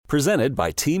Presented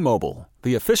by T-Mobile,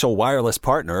 the official wireless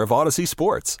partner of Odyssey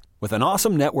Sports. With an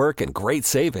awesome network and great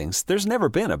savings, there's never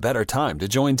been a better time to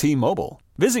join T-Mobile.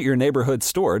 Visit your neighborhood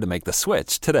store to make the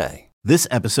switch today. This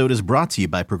episode is brought to you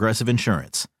by Progressive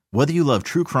Insurance. Whether you love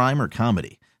true crime or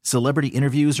comedy, celebrity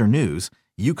interviews or news,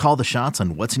 you call the shots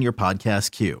on what's in your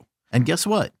podcast queue. And guess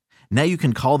what? Now you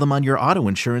can call them on your auto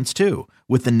insurance too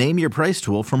with the Name Your Price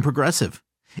tool from Progressive.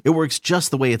 It works just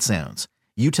the way it sounds.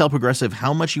 You tell Progressive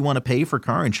how much you want to pay for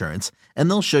car insurance, and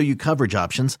they'll show you coverage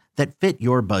options that fit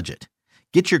your budget.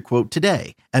 Get your quote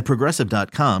today at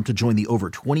Progressive.com to join the over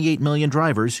 28 million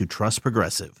drivers who trust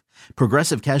Progressive.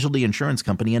 Progressive Casualty Insurance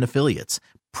Company and Affiliates.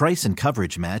 Price and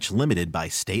coverage match limited by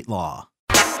state law.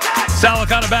 Sal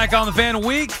Licata back on the Fan.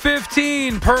 Week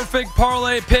 15 perfect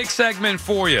parlay pick segment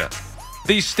for you.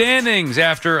 The standings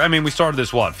after, we started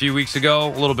this, a few weeks ago,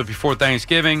 a little bit before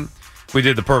Thanksgiving. We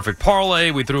did the perfect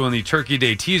parlay. We threw in the Turkey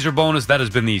Day teaser bonus. That has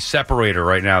been the separator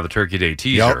right now, the Turkey Day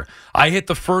teaser. Yep. I hit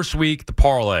the first week, the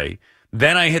parlay.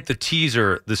 Then I hit the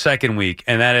teaser the second week,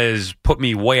 and that has put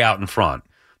me way out in front.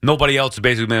 Nobody else has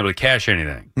basically been able to cash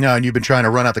anything. No, and you've been trying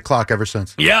to run out the clock ever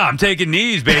since. Yeah, I'm taking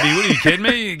knees, baby. What are you kidding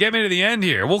me? Get me to the end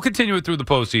here. We'll continue it through the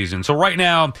postseason. So right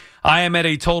now, I am at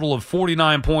a total of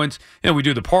 49 points. We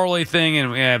do the parlay thing,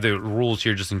 and we have the rules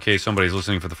here just in case somebody's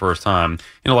listening for the first time.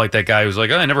 Like that guy who's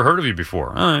like, I never heard of you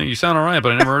before. You sound all right,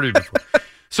 but I never heard of you before.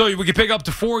 So we can pick up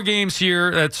to 4 games here.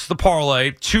 That's the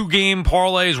parlay. 2-game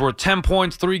parlay is worth 10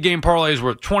 points. 3-game parlay is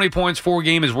worth 20 points.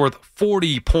 4-game is worth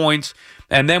 40 points.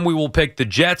 And then we will pick the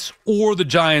Jets or the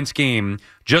Giants game.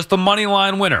 Just the money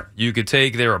line winner. You could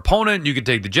take their opponent. You could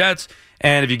take the Jets.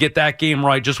 And if you get that game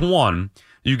right, just one,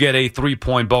 you get a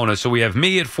 3-point bonus. So we have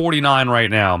me at 49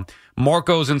 right now.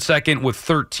 Marco's in second with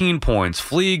 13 points.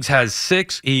 Fleegs has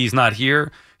 6. He's not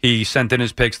here. He sent in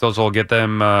his picks. Those I'll get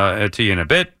them to you in a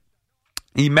bit.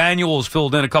 Emmanuel's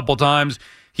filled in a couple times.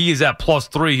 He is at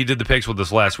 +3. He did the picks with us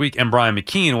last week. And Brian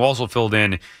McKean, who also filled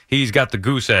in, he's got the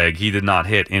goose egg. He did not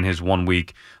hit in his 1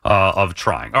 week of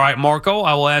trying. All right, Marco,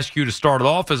 I will ask you to start it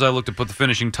off as I look to put the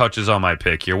finishing touches on my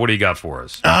pick here. What do you got for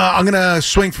us? I'm going to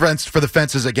swing for the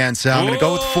fences again, Sal. I'm going to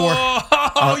go with 4.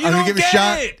 I'm going to give it a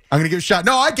shot. I'm going to give it a shot.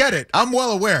 No, I get it. I'm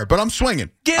well aware, but I'm swinging.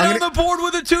 Get on the board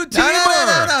with a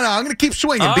 2-teamer. No. I'm going to keep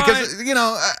swinging because,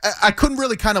 I couldn't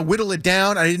really kind of whittle it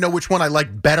down. I didn't know which one I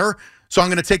liked better. So I'm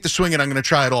going to take the swing and I'm going to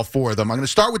try it all 4 of them. I'm going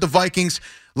to start with the Vikings,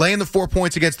 laying the 4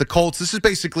 points against the Colts. This is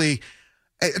basically,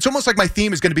 it's almost like my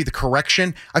theme is going to be the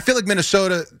correction. I feel like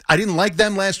Minnesota, I didn't like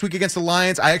them last week against the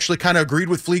Lions. I actually kind of agreed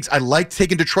with Fleeks. I liked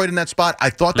taking Detroit in that spot. I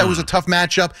thought that was a tough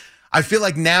matchup. I feel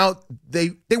like now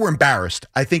they were embarrassed.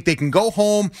 I think they can go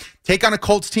home, take on a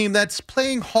Colts team that's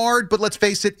playing hard, but let's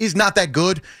face it, is not that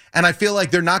good. And I feel like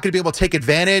they're not going to be able to take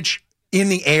advantage in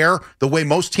the air the way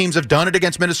most teams have done it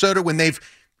against Minnesota when they've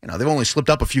only slipped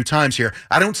up a few times here.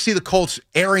 I don't see the Colts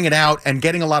airing it out and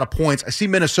getting a lot of points. I see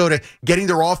Minnesota getting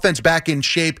their offense back in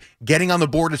shape, getting on the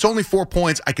board. It's only 4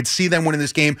 points. I could see them winning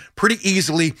this game pretty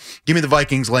easily. Give me the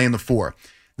Vikings laying the 4.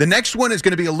 The next one is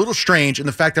going to be a little strange in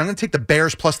the fact that I'm going to take the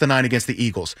Bears +9 against the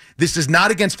Eagles. This is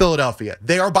not against Philadelphia.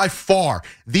 They are by far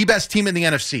the best team in the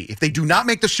NFC. If they do not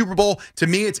make the Super Bowl, to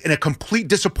me, it's a complete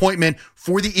disappointment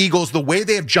for the Eagles, the way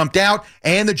they have jumped out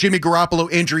and the Jimmy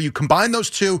Garoppolo injury. You combine those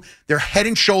two, they're head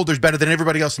and shoulders better than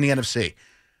everybody else in the NFC.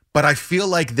 But I feel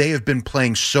like they have been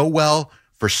playing so well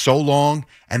for so long,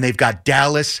 and they've got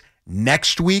Dallas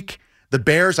next week. The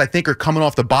Bears, I think, are coming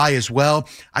off the bye as well.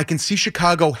 I can see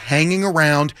Chicago hanging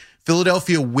around.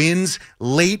 Philadelphia wins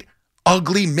late,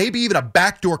 ugly, maybe even a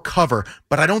backdoor cover.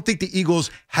 But I don't think the Eagles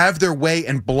have their way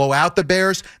and blow out the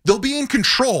Bears. They'll be in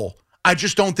control. I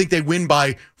just don't think they win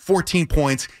by 14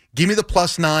 points. Give me the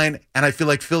 +9, and I feel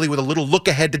like Philly with a little look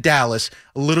ahead to Dallas,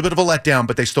 a little bit of a letdown,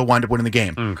 but they still wind up winning the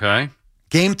game. Okay.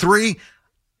 Game 3,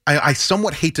 I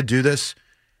somewhat hate to do this.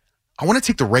 I want to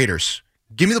take the Raiders.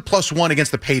 Give me the +1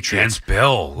 against the Patriots. Against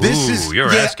Bill. You're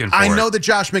asking for it. I know the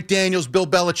Josh McDaniels, Bill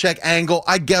Belichick angle.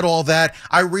 I get all that.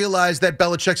 I realize that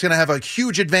Belichick's going to have a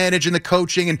huge advantage in the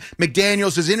coaching, and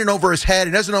McDaniels is in and over his head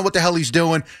and doesn't know what the hell he's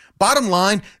doing. Bottom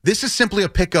line, this is simply a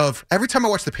pick of every time I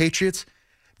watch the Patriots,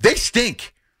 they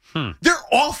stink. They're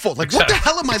awful. What the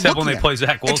hell am I looking at? Except when they play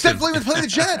Zach Wilson. Except when they play the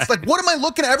Jets. What am I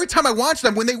looking at? Every time I watch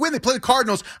them, when they win, they play the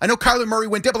Cardinals. I know Kyler Murray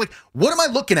went down, but what am I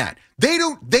looking at? They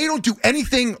don't do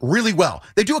anything really well.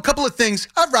 They do a couple of things.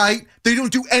 All right. They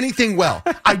don't do anything well.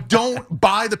 I don't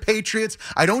buy the Patriots.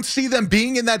 I don't see them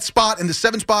being in that spot, in the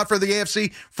 7th spot for the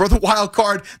AFC, for the wild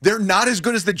card. They're not as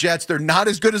good as the Jets. They're not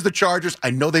as good as the Chargers.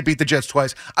 I know they beat the Jets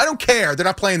twice. I don't care. They're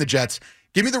not playing the Jets.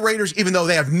 Give me the Raiders, even though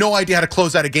they have no idea how to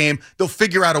close out a game. They'll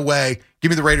figure out a way. Give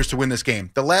me the Raiders to win this game.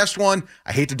 The last one,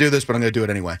 I hate to do this, but I'm going to do it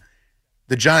anyway.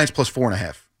 The Giants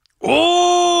 +4.5.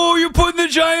 Oh,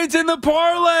 Giants in the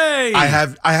parlay. I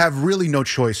have really no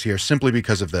choice here simply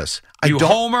because of this.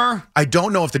 Homer? I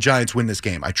don't know if the Giants win this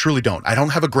game. I truly don't. I don't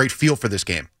have a great feel for this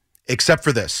game, except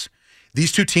for this.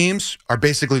 These two teams are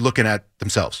basically looking at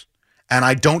themselves. And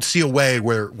I don't see a way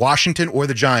where Washington or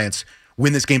the Giants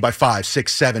win this game by 5,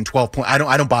 6, 7, 12 points. I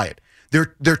don't buy it.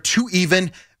 They're too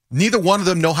even. Neither one of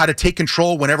them know how to take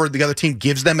control whenever the other team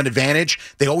gives them an advantage.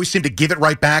 They always seem to give it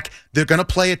right back. They're going to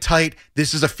play it tight.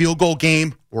 This is a field goal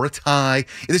game or a tie.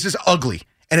 This is ugly.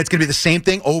 And it's going to be the same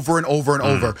thing over and over and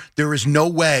over. There is no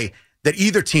way that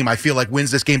either team, I feel like,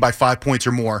 wins this game by 5 points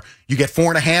or more. You get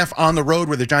 4.5 on the road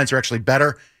where the Giants are actually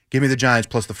better. Give me the Giants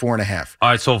plus the 4.5.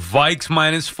 All right, so Vikes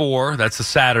 -4. That's a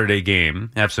Saturday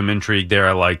game. Have some intrigue there.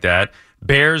 I like that.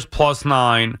 Bears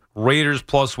 +9, Raiders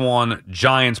 +1,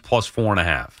 Giants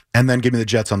 +4.5. And then give me the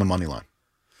Jets on the money line.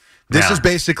 This is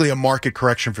basically a market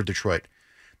correction for Detroit.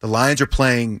 The Lions are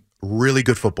playing really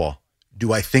good football.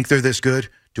 Do I think they're this good?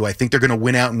 Do I think they're going to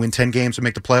win out and win 10 games and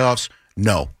make the playoffs?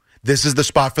 No. This is the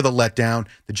spot for the letdown.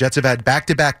 The Jets have had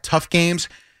back-to-back tough games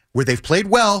where they've played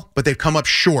well, but they've come up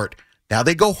short. Now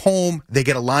they go home. They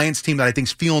get a Lions team that I think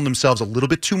is feeling themselves a little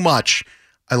bit too much.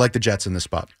 I like the Jets in this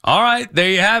spot. All right, there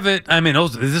you have it. I mean,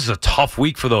 this is a tough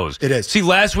week for those. It is. See,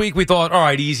 last week we thought, all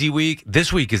right, easy week.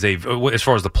 This week is as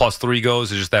far as the +3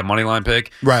 goes, is just that money line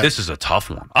pick. Right. This is a tough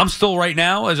one. I'm still right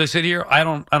now, as I sit here, I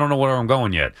don't know where I'm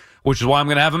going yet, which is why I'm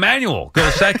going to have Emmanuel go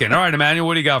second. All right, Emmanuel,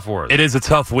 what do you got for us? It is a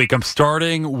tough week. I'm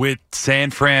starting with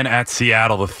San Fran at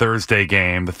Seattle, the Thursday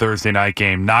game, the Thursday night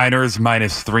game. Niners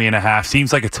 -3.5.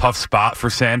 Seems like a tough spot for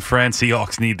San Fran.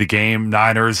 Seahawks need the game.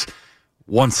 Niners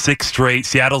won 6 straight.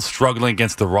 Seattle's struggling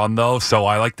against the run, though, so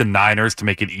I like the Niners to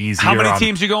make it easier. How many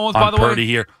teams you going with, by the Purdy way?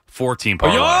 Here, 14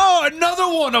 parlay. Oh, another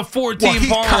one, a 14 Well, he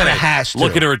kind of has to.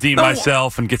 Looking to redeem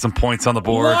myself and get some points on the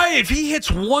board. Why? If he hits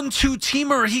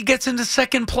 1-2-teamer, he gets into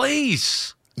second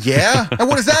place. Yeah? And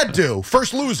what does that do?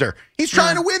 First loser. He's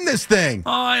trying to win this thing.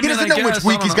 He doesn't know which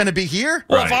week he's going to be here.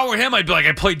 Well, if I were him, I'd be like,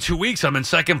 I played 2 weeks. I'm in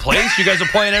second place. You guys are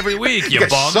playing every week. You guys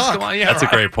bums. suck. Come on. Yeah, That's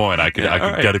right. a great point. I could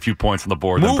get a few points on the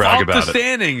board and Move brag up about the it.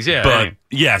 standings. Yeah. But,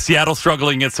 yeah, Seattle's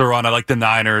struggling against the run. I like the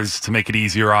Niners to make it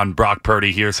easier on Brock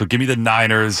Purdy here. So give me the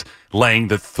Niners laying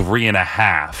the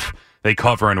 3.5. They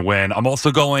cover and win. I'm also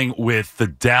going with the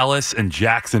Dallas and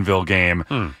Jacksonville game.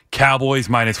 Cowboys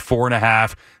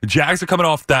 -4.5. The Jags are coming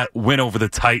off that win over the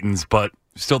Titans, but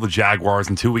still the Jaguars.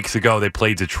 And 2 weeks ago, they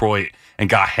played Detroit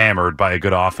and got hammered by a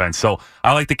good offense. So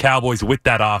I like the Cowboys with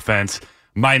that offense.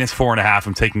 -4.5.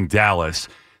 I'm taking Dallas.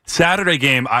 Saturday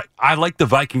game, I like the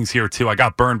Vikings here, too. I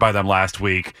got burned by them last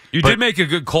week. You did make a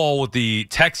good call with the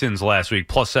Texans last week,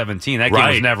 +17. That game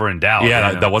was never in doubt.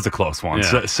 Yeah, that was a close one.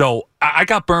 Yeah. So I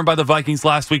got burned by the Vikings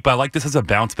last week, but I like this as a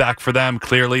bounce back for them.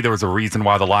 Clearly, there was a reason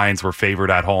why the Lions were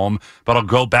favored at home, but I'll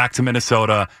go back to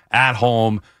Minnesota at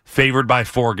home, favored by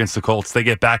 4 against the Colts. They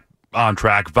get back on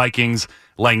track. Vikings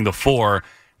laying the 4.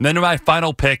 And then my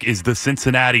final pick is the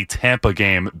Cincinnati-Tampa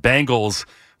game. Bengals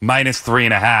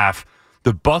 -3.5.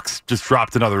 The Bucs just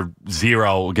dropped another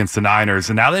 0 against the Niners,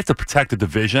 and now they have to protect the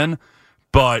division.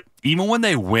 But even when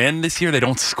they win this year, they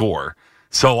don't score.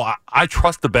 So I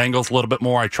trust the Bengals a little bit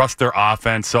more. I trust their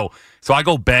offense. So I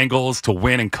go Bengals to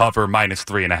win and cover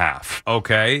 -3.5.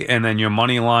 Okay, and then your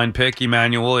money line pick,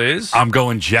 Emmanuel, is? I'm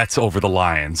going Jets over the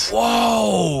Lions.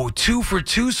 Whoa, 2 for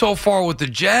 2 so far with the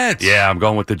Jets. Yeah, I'm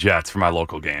going with the Jets for my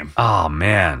local game. Oh,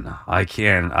 man. I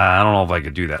can't. I don't know if I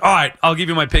could do that. All right, I'll give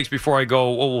you my picks before I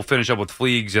go. We'll finish up with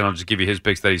Fleegs, and I'll just give you his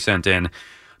picks that he sent in.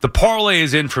 The parlay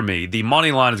is in for me. The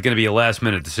money line is going to be a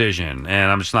last-minute decision,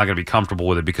 and I'm just not going to be comfortable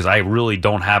with it because I really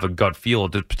don't have a gut feel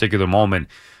at this particular moment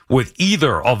with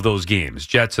either of those games,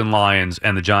 Jets and Lions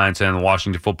and the Giants and the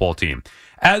Washington football team.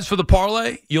 As for the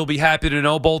parlay, you'll be happy to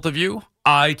know, both of you,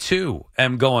 I, too,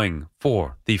 am going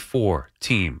for the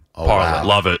 4-team parlay. Wow.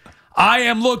 Love it. I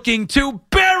am looking to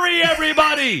bury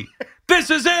everybody. This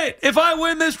is it. If I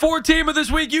win this 4-teamer this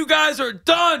week, you guys are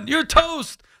done. You're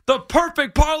toast. The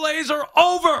perfect parlays are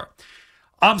over.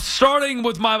 I'm starting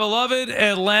with my beloved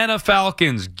Atlanta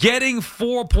Falcons, getting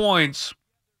 4 points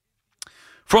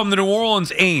from the New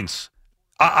Orleans Aints.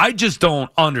 I just don't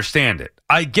understand it.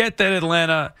 I get that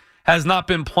Atlanta has not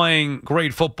been playing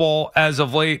great football as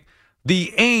of late.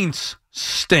 The Aints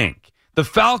stink. The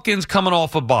Falcons coming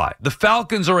off a bye. The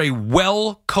Falcons are a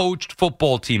well-coached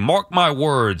football team. Mark my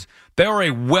words. They're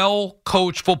a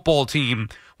well-coached football team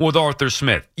with Arthur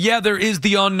Smith. Yeah, there is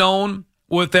the unknown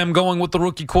with them going with the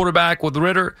rookie quarterback, with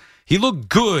Ritter. He looked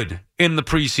good in the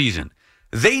preseason.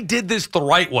 They did this the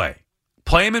right way.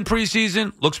 Play him in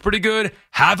preseason, looks pretty good.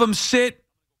 Have him sit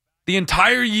the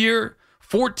entire year,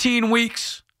 14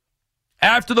 weeks.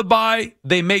 After the bye,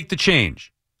 they make the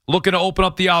change. Looking to open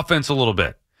up the offense a little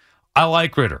bit. I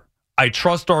like Ritter. I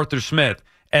trust Arthur Smith.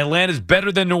 Atlanta's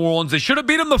better than New Orleans. They should have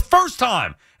beat them the first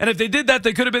time. And if they did that,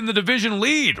 they could have been the division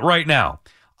lead right now.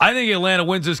 I think Atlanta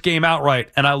wins this game outright,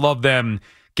 and I love them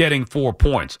getting 4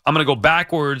 points. I'm going to go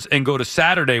backwards and go to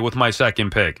Saturday with my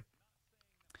second pick.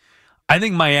 I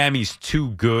think Miami's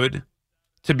too good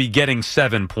to be getting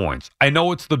 7 points. I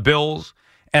know it's the Bills,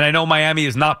 and I know Miami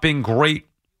has not been great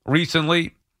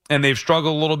recently, and they've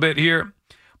struggled a little bit here,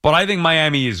 but I think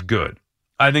Miami is good.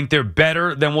 I think they're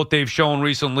better than what they've shown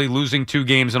recently, losing 2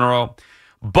 games in a row.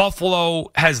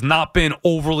 Buffalo has not been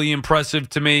overly impressive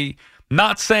to me.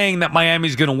 Not saying that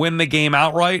Miami's going to win the game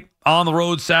outright on the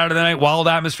road Saturday night, wild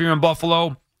atmosphere in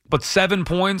Buffalo, but 7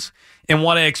 points in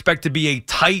what I expect to be a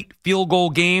tight field goal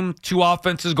game, 2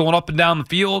 offenses going up and down the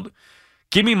field.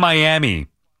 Give me Miami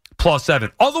plus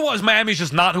 7. Otherwise, Miami's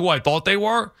just not who I thought they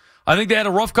were. I think they had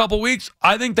a rough couple weeks.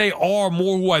 I think they are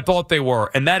more who I thought they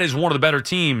were, and that is one of the better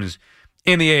teams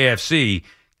in the AFC.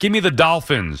 Give me the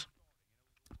Dolphins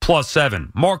plus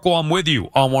 7. Marco, I'm with you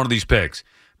on one of these picks.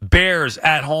 Bears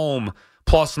at home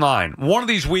plus 9. One of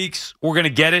these weeks, we're going to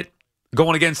get it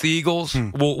going against the Eagles.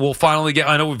 We'll finally get.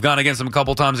 I know we've gone against them a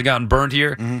couple times and gotten burned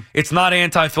here. It's not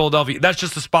anti-Philadelphia. That's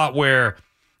just a spot where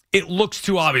it looks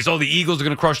too obvious. Oh, the Eagles are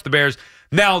going to crush the Bears.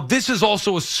 Now, this is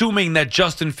also assuming that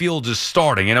Justin Fields is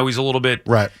starting. You know, he's a little bit.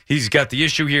 Right. He's got the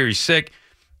issue here. He's sick.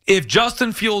 If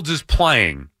Justin Fields is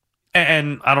playing,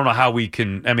 and I don't know how we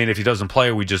can. I mean, if he doesn't play,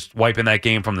 are we just wiping that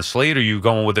game from the slate, or are you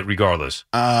going with it regardless?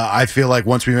 I feel like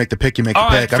once we make the pick, you make the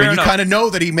pick. I mean, you kind of know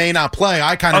that he may not play.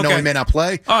 I kind of know he may not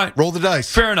play. All right. Roll the dice.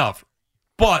 Fair enough.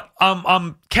 But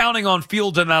I'm counting on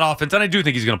Fields in that offense, and I do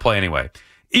think he's going to play anyway.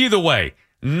 Either way,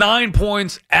 9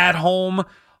 points at home.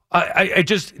 I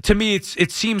just, to me,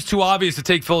 it seems too obvious to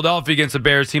take Philadelphia against the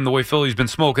Bears team the way Philly's been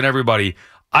smoking everybody.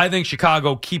 I think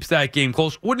Chicago keeps that game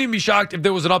close. Wouldn't even be shocked if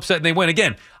there was an upset and they win.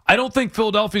 Again, I don't think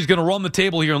Philadelphia's going to run the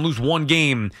table here and lose one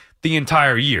game the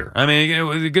entire year. I mean, they're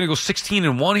going to go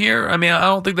 16-1 here. I mean, I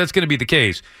don't think that's going to be the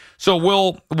case. So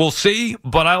we'll see,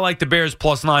 but I like the Bears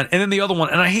plus 9. And then the other one,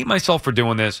 and I hate myself for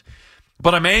doing this,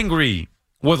 but I'm angry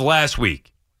with last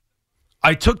week.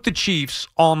 I took the Chiefs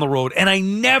on the road, and I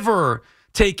never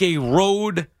take a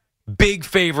road big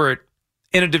favorite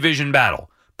in a division battle.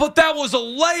 But that was a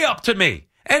layup to me,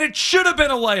 and it should have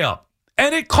been a layup.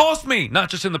 And it cost me, not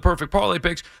just in the perfect parlay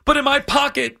picks, but in my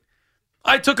pocket.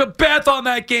 I took a bath on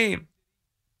that game.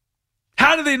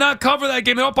 How did they not cover that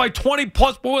game? They're up by 20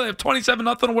 plus, boy, they have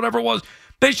 27-0 or whatever it was.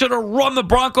 They should have run the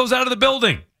Broncos out of the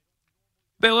building.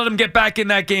 They let them get back in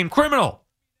that game. Criminal.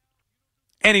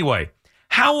 Anyway,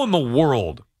 how in the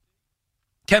world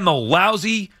can the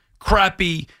lousy,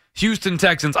 crappy Houston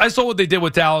Texans, I saw what they did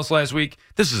with Dallas last week.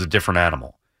 This is a different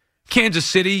animal. Kansas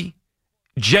City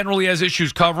generally has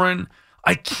issues covering.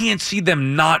 I can't see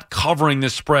them not covering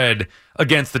this spread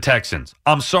against the Texans.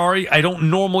 I'm sorry. I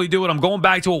don't normally do it. I'm going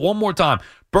back to it one more time.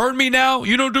 Burn me now.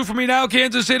 You don't do for me now,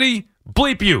 Kansas City.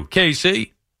 Bleep you,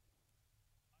 KC.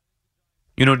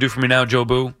 You don't do for me now, Joe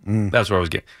Boo. That's where I was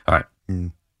getting. All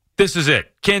right. This is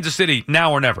it. Kansas City,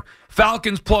 now or never.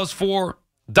 Falcons plus 4.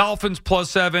 Dolphins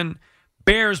plus 7.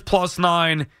 Bears plus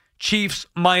 9. Chiefs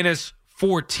minus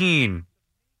 14.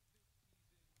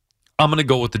 I'm going to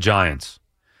go with the Giants.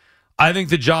 I think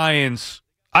the Giants,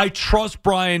 I trust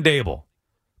Brian Dable.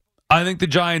 I think the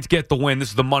Giants get the win. This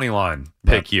is the money line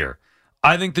pick here.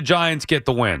 I think the Giants get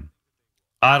the win.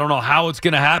 I don't know how it's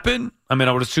going to happen. I mean,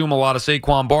 I would assume a lot of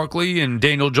Saquon Barkley and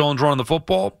Daniel Jones running the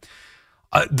football.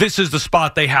 This is the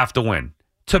spot they have to win.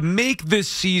 To make this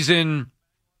season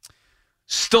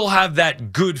still have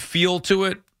that good feel to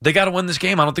it, they got to win this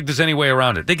game. I don't think there's any way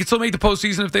around it. They can still make the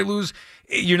postseason if they lose.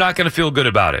 You're not going to feel good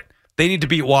about it. They need to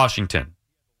beat Washington,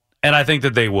 and I think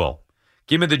that they will.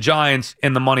 Give me the Giants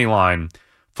in the money line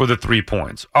for the 3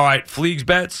 points. All right, Fleegs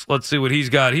bets. Let's see what he's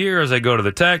got here as I go to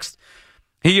the text.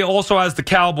 He also has the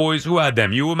Cowboys. Who had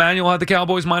them? You, Emmanuel, had the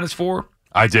Cowboys minus 4?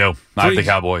 I do. I have the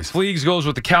Cowboys. Fleegs goes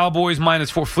with the Cowboys minus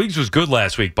 4. Fleegs was good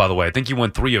last week, by the way. I think he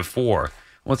went 3 of 4.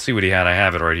 Let's see what he had. I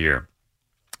have it right here.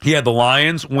 He had the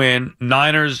Lions win.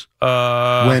 Niners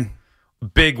win.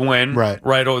 Big win. Right.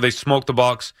 Oh, they smoked the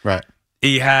Bucs. Right.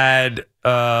 He had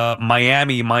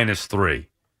Miami minus 3.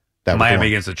 Miami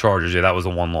against the Chargers. Yeah, that was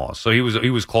the one loss. So he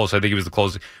was close. I think he was the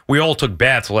closest. We all took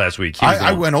bats last week.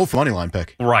 I went 0 for money line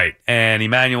pick. Right. And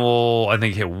Emmanuel, I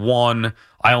think, hit 1.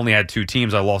 I only had 2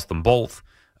 teams. I lost them both.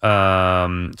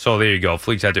 So there you go.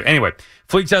 Fleeks had 2. Anyway,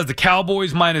 Fleeks has the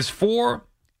Cowboys minus 4.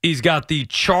 He's got the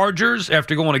Chargers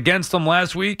after going against them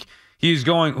last week. He's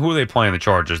going. Who are they playing, the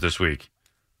Chargers, this week?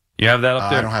 You have that up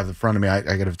there? I don't have it in front of me. I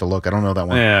got to have to look. I don't know that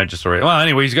one. Yeah, I just already. Well,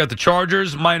 anyway, he's got the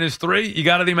Chargers minus 3. You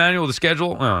got it, Emmanuel, the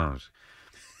schedule? Oh.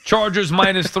 Chargers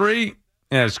minus 3.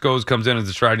 Yeah, Scholes comes in as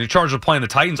the strategy. Chargers are playing the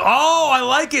Titans. Oh, I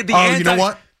like it. You know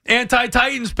what?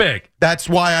 Anti-Titans pick. That's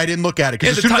why I didn't look at it.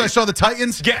 Because as soon as I saw the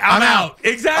Titans, I'm out.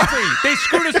 Exactly. They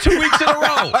screwed us 2 weeks in a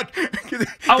row. Get me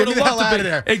the hell out of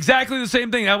there. Exactly the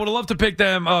same thing. I would have loved to pick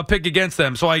against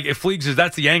them. So Fleeks says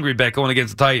that's the angry bet going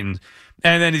against the Titans.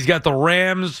 And then he's got the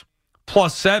Rams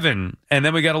 +7. And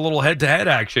then we got a little head-to-head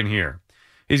action here.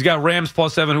 He's got Rams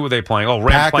 +7. Who are they playing? Oh,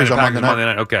 Rams playing the Packers Monday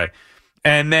night. Okay.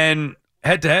 And then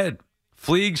head-to-head.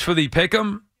 Fleeks for the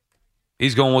pick'em.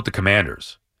 He's going with the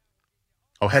Commanders.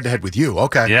 Oh, head-to-head with you.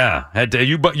 Okay. Yeah.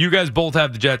 You guys both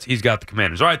have the Jets. He's got the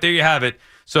Commanders. All right, there you have it.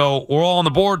 So we're all on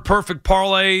the board. Perfect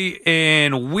parlay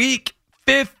in Week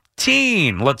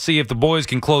 15. Let's see if the boys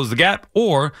can close the gap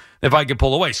or if I can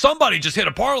pull away. Somebody just hit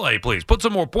a parlay, please. Put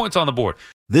some more points on the board.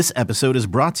 This episode is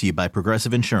brought to you by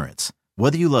Progressive Insurance.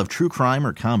 Whether you love true crime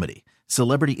or comedy,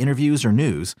 celebrity interviews or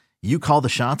news, you call the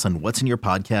shots on what's in your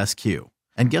podcast queue.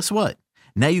 And guess what?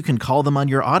 Now you can call them on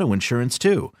your auto insurance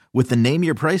too with the Name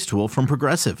Your Price tool from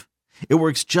Progressive. It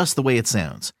works just the way it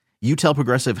sounds. You tell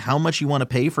Progressive how much you want to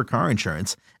pay for car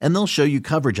insurance, and they'll show you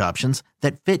coverage options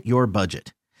that fit your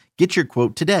budget. Get your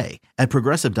quote today at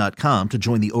Progressive.com to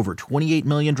join the over 28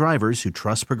 million drivers who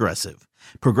trust Progressive.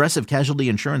 Progressive Casualty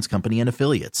Insurance Company and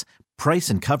Affiliates. Price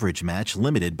and coverage match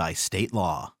limited by state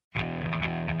law.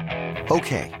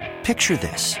 Okay, picture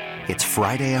this. It's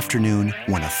Friday afternoon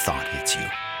when a thought hits you.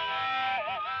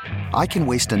 I can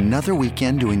waste another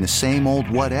weekend doing the same old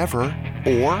whatever,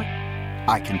 or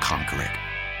I can conquer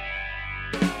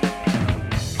it.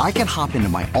 I can hop into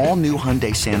my all-new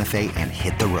Hyundai Santa Fe and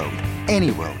hit the road. Any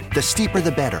road. The steeper,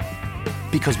 the better.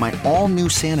 Because my all-new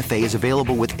Santa Fe is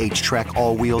available with H-Track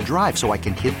all-wheel drive, so I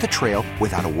can hit the trail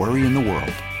without a worry in the world.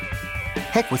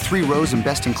 Heck, with 3 rows and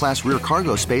best-in-class rear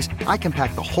cargo space, I can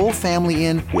pack the whole family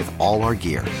in with all our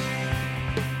gear.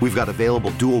 We've got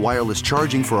available dual wireless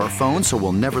charging for our phones, so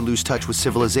we'll never lose touch with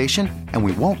civilization, and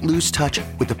we won't lose touch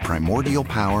with the primordial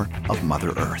power of Mother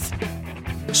Earth.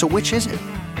 So which is it?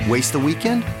 Waste the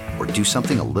weekend or do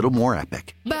something a little more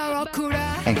epic?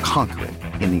 And conquer it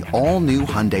in the all-new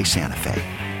Hyundai Santa Fe.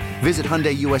 Visit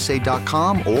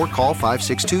HyundaiUSA.com or call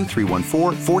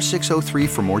 562-314-4603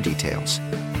 for more details.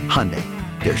 Hyundai,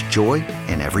 there's joy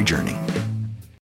in every journey.